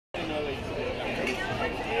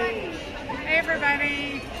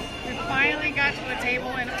a table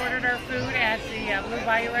and ordered our food at the Blue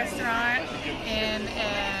Bayou restaurant in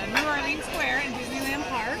New Orleans Square in Disneyland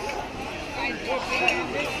Park.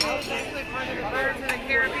 This is actually part of the Birds of the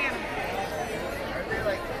Caribbean. Are they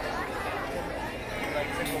like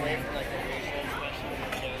took away from like the facial expression?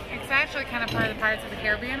 It's actually kind of part of the Pirates of the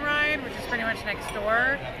Caribbean ride, which is pretty much next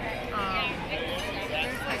door.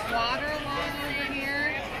 There's like water along over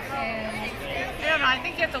here, and I don't know, I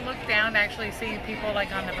think you have to look down to actually see people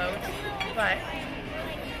like on the boats, but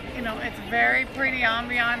you know, it's very pretty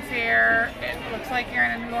ambiance here. It looks like you're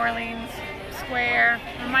in a New Orleans Square.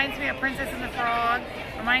 Reminds me of Princess and the Frog.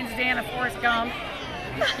 Reminds Dan of Forrest Gump.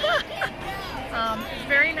 It's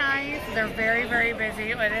very nice. They're very, very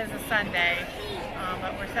busy. It is a Sunday,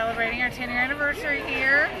 but we're celebrating our 10-year anniversary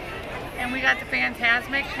here. And we got the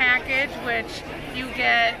Fantasmic package, which you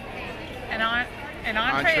get an entree, an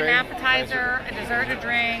appetizer, a dessert, a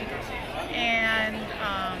drink, and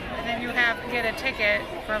then you get a ticket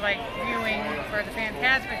for like viewing for the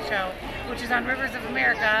Fantasmic show, which is on Rivers of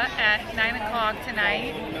America at 9 o'clock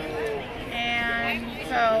tonight. And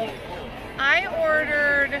so I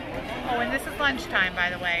ordered, oh, and this is lunchtime, by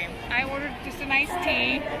the way. I ordered just a nice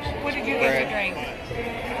tea. What did you get to drink?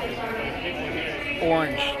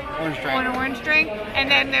 Orange drink. An orange drink. And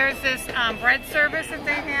then there's this bread service that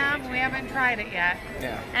they have. We haven't tried it yet.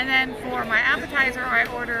 Yeah. And then for my appetizer, I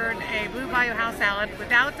ordered a Blue Bayou house salad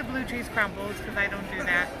without the blue cheese crumbles, because I don't do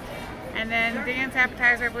that. And then Dan's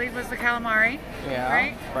appetizer, I believe, was the calamari. Yeah.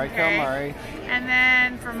 Right? Fried Okay. calamari. And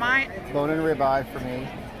then for my... Bone and ribeye for me.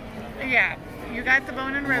 Yeah. You got the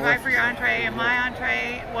bone and ribeye for your entree, and my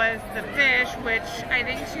entree was the fish, which I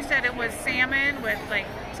think she said it was salmon with like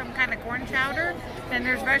some kind of corn chowder. Then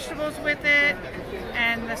there's vegetables with it,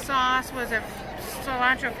 and the sauce was a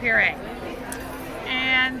cilantro puree.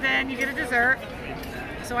 And then you get a dessert.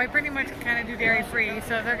 So I pretty much kind of do dairy free.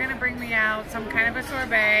 So they're gonna bring me out some kind of a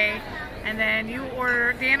sorbet, and then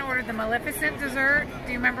Dan ordered the Maleficent dessert.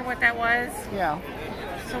 Do you remember what that was? Yeah.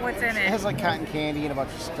 So what's in it? It has like cotton candy and a bunch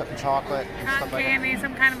of chocolate and Cotton stuff like candy, that.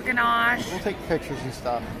 some kind of ganache. We'll take pictures and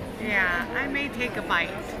stuff. Yeah, I may take a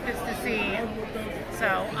bite just to see.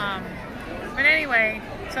 So, but anyway,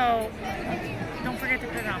 so don't forget to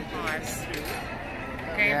put it on pause.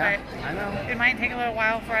 Okay, Yeah, but I know. it might take a little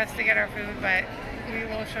while for us to get our food, but we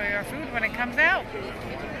will show you our food when it comes out.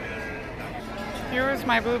 Here's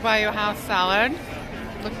my Blue Bayou house salad.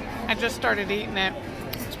 Look, I just started eating it.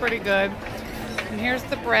 It's pretty good. And here's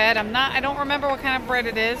the bread. I don't remember what kind of bread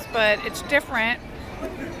it is, but it's different.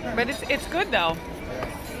 But it's good though.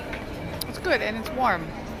 It's good and it's warm.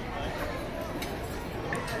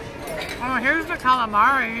 Oh, here's the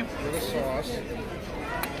calamari. With a sauce.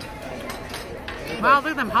 Wow,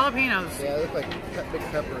 look at them jalapenos. Yeah, they look like big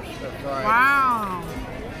peppers fried. Wow.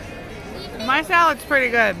 My salad's pretty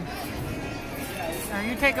good. Now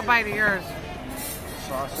you take a bite of yours.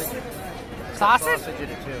 Sausage. Sausage? Sausage in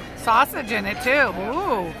it too. Sausage in it too.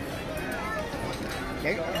 Ooh.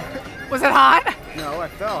 Okay. Was it hot? No, I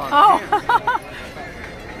fell on Oh. it.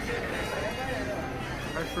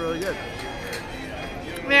 That's really good.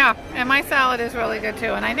 Yeah, and my salad is really good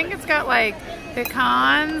too. And I think it's got like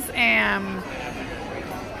pecans and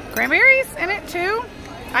cranberries in it too.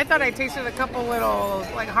 I thought I tasted a couple little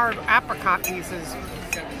like hard apricot pieces.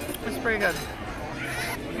 It's pretty good.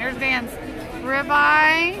 Here's Dan's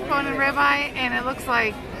ribeye, bone and ribeye, and it looks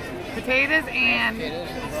like potatoes and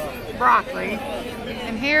broccoli.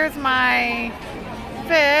 And here's my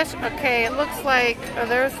fish. Okay, it looks like, oh,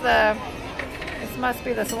 there's this must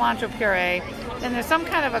be the cilantro puree. And there's some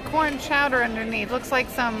kind of a corn chowder underneath. Looks like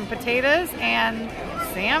some potatoes and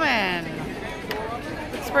salmon.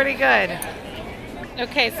 It's pretty good.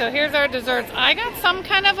 Okay, so here's our desserts. I got some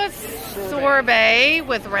kind of a sorbet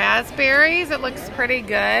with raspberries. It looks pretty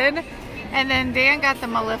good. And then Dan got the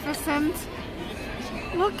Maleficent.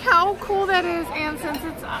 Look how cool that is. And since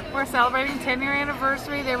we're celebrating 10-year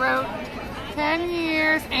anniversary, they wrote 10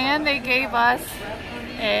 years and they gave us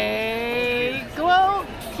a glow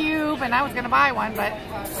cube. And I was going to buy one, but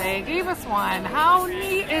they gave us one. How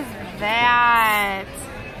neat is that?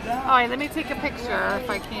 All right, let me take a picture if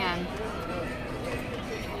I can.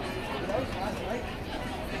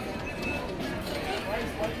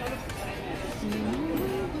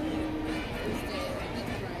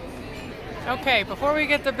 Okay, before we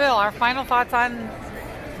get the bill, our final thoughts on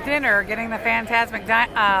dinner, getting the Fantasmic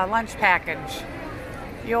lunch package.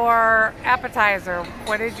 Your appetizer,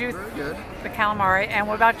 what did you? Very good. The calamari. And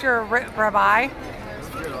what about your ribeye?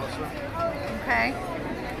 Very good also. Okay.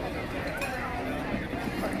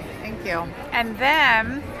 Thank you. And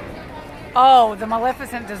then, oh, the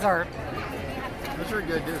Maleficent dessert. Those are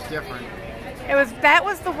good. It's different. That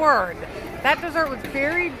was the word. That dessert was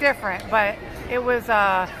very different, but it was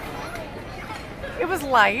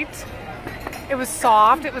light. It was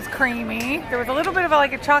soft. It was creamy. There was a little bit of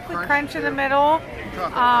like a chocolate crunch in the middle.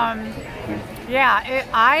 Yeah,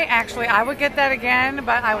 I would get that again,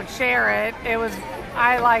 but I would share it.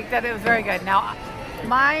 I liked that. It was very good. Now,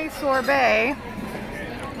 my sorbet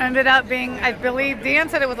ended up being, I believe Dan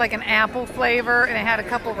said it was like an apple flavor, and it had a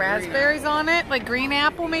couple raspberries on it, like green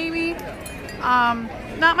apple maybe.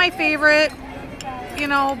 Not my favorite, you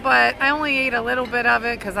know, but I only ate a little bit of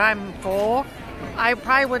it because I'm full. I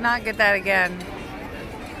probably would not get that again.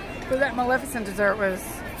 But that Maleficent dessert was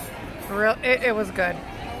real. It was good.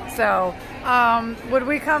 So, would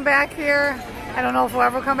we come back here? I don't know if we'll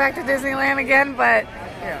ever come back to Disneyland again, but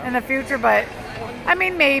in the future. But I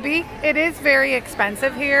mean, maybe. It is very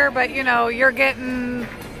expensive here, but you know, you're getting the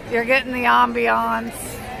ambiance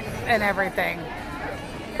and everything.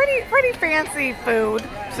 Pretty fancy food.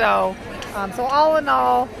 So, so all in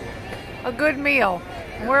all, a good meal.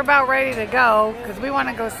 We're about ready to go because we want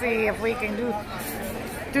to go see if we can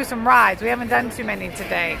do some rides. We haven't done too many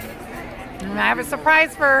today. And I have a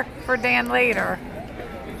surprise for Dan later.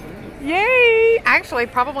 Yay! Actually,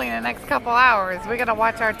 probably in the next couple hours. We gotta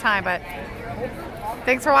watch our time, but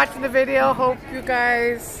thanks for watching the video. Hope you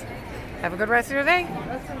guys have a good rest of your day.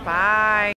 Bye.